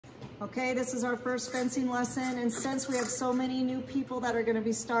Okay, this is our first fencing lesson, and since we have so many new people that are going to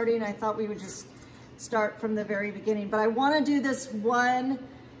be starting, I thought we would just start from the very beginning. But I want to do this one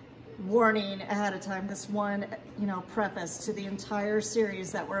warning ahead of time, this one, preface to the entire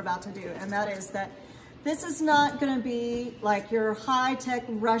series that we're about to do, and that is that this is not going to be like your high-tech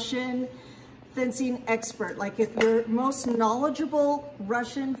Russian fencing expert. Like if your most knowledgeable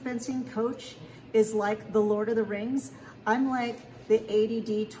Russian fencing coach is like the Lord of the Rings, I'm like the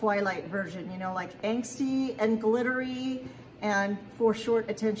ADD Twilight version, like angsty and glittery and for short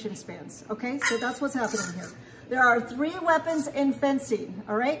attention spans. Okay, so that's what's happening here. There are 3 weapons in fencing,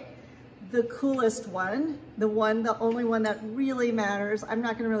 all right? The coolest one, the only one that really matters. I'm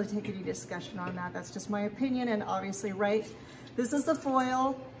not gonna really take any discussion on that. That's just my opinion and obviously right. This is the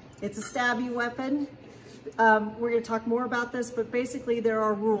foil. It's a stabby weapon. We're gonna talk more about this, but basically there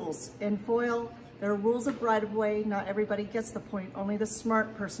are rules. In foil, there are rules of right-of-way. Not everybody gets the point. Only the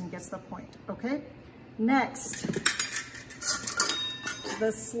smart person gets the point, okay? Next,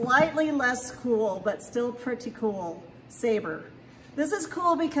 the slightly less cool, but still pretty cool, saber. This is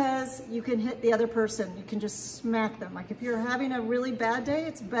cool because you can hit the other person. You can just smack them. Like if you're having a really bad day,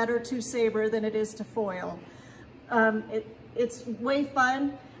 it's better to saber than it is to foil. It's way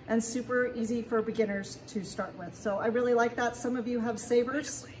fun and super easy for beginners to start with. So I really like that. Some of you have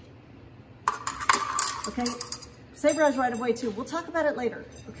sabers. Okay, saber has right of way too. We'll talk about it later,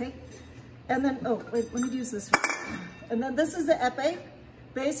 okay? And then, oh, wait, let me use this one. And then this is the épée.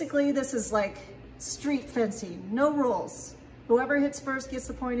 Basically, this is like street fencing, no rules. Whoever hits first gets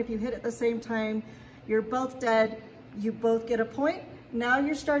the point. If you hit at the same time, you're both dead. You both get a point. Now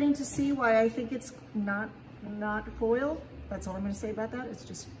you're starting to see why I think it's not foil. That's all I'm gonna say about that. It's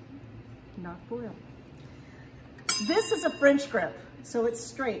just not foil. This is a French grip, so it's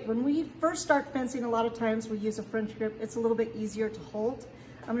straight. When we first start fencing, a lot of times we use a French grip. It's a little bit easier to hold.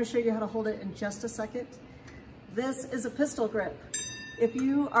 I'm gonna show you how to hold it in just a second. This is a pistol grip. If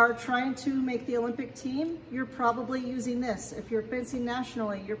you are trying to make the Olympic team, you're probably using this. If you're fencing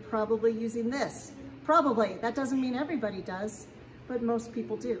nationally, you're probably using this. Probably, that doesn't mean everybody does, but most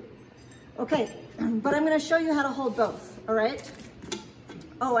people do. Okay, but I'm gonna show you how to hold both, all right?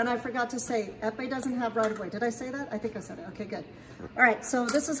 Oh, and I forgot to say, épée doesn't have right of way. Did I say that? I think I said it, okay, good. All right, so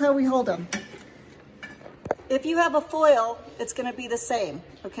this is how we hold them. If you have a foil, it's gonna be the same,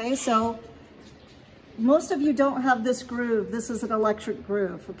 okay? So most of you don't have this groove. This is an electric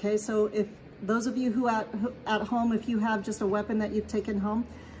groove, okay? So if those of you who at home, if you have just a weapon that you've taken home,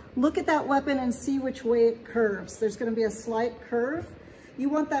 look at that weapon and see which way it curves. There's gonna be a slight curve. You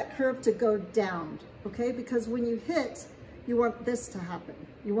want that curve to go down, okay? Because when you hit, you want this to happen.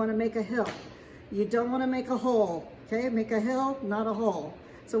 You wanna make a hill. You don't wanna make a hole, okay? Make a hill, not a hole.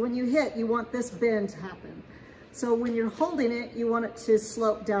 So when you hit, you want this bend to happen. So when you're holding it, you want it to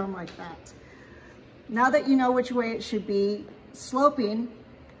slope down like that. Now that you know which way it should be sloping,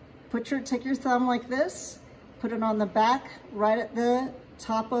 take your thumb like this, put it on the back, right at the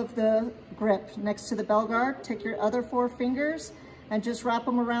top of the grip next to the bell guard. Take your other 4 fingers and just wrap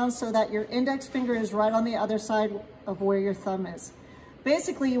them around so that your index finger is right on the other side of where your thumb is.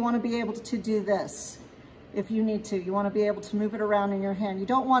 Basically, you want to be able to do this if you need to. You want to be able to move it around in your hand. You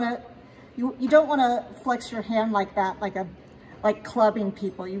don't want to flex your hand like that, like clubbing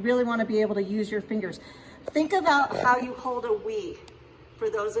people. You really want to be able to use your fingers. Think about how you hold a Wii, for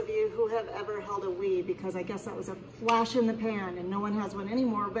those of you who have ever held a Wii, because I guess that was a flash in the pan and no one has one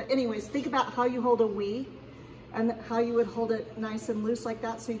anymore. But anyways, think about how you hold a Wii and how you would hold it nice and loose like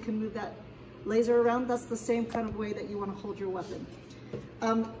that so you can move that laser around. That's the same kind of way that you want to hold your weapon.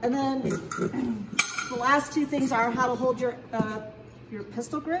 And then the last 2 things are how to hold your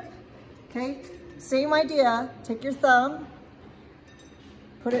pistol grip, okay? Same idea, take your thumb,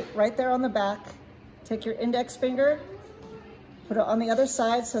 put it right there on the back, take your index finger, put it on the other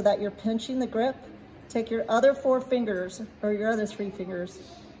side so that you're pinching the grip, take your other 4 fingers, or your other 3 fingers,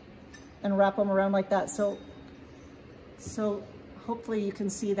 and wrap them around like that. So hopefully you can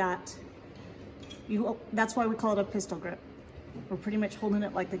see that. That's why we call it a pistol grip. We're pretty much holding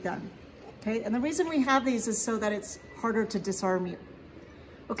it like a gun, okay? And the reason we have these is so that it's harder to disarm you.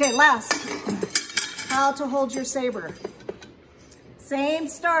 Okay, last, how to hold your saber. Same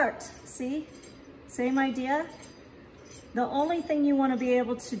start, see? Same idea. The only thing you want to be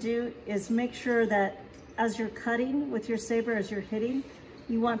able to do is make sure that as you're cutting with your saber, as you're hitting,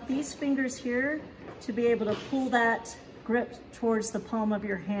 you want these fingers here to be able to pull that grip towards the palm of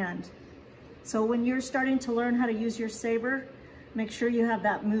your hand. So when you're starting to learn how to use your saber, make sure you have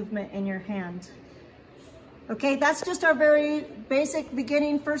that movement in your hand. Okay, that's just our very basic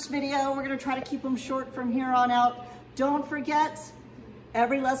beginning first video. We're gonna try to keep them short from here on out. Don't forget,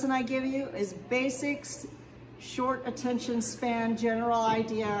 Every lesson I give you is basics, short attention span, general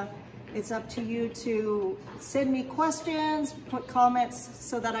idea. It's up to you to send me questions, put comments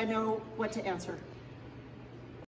so that I know what to answer.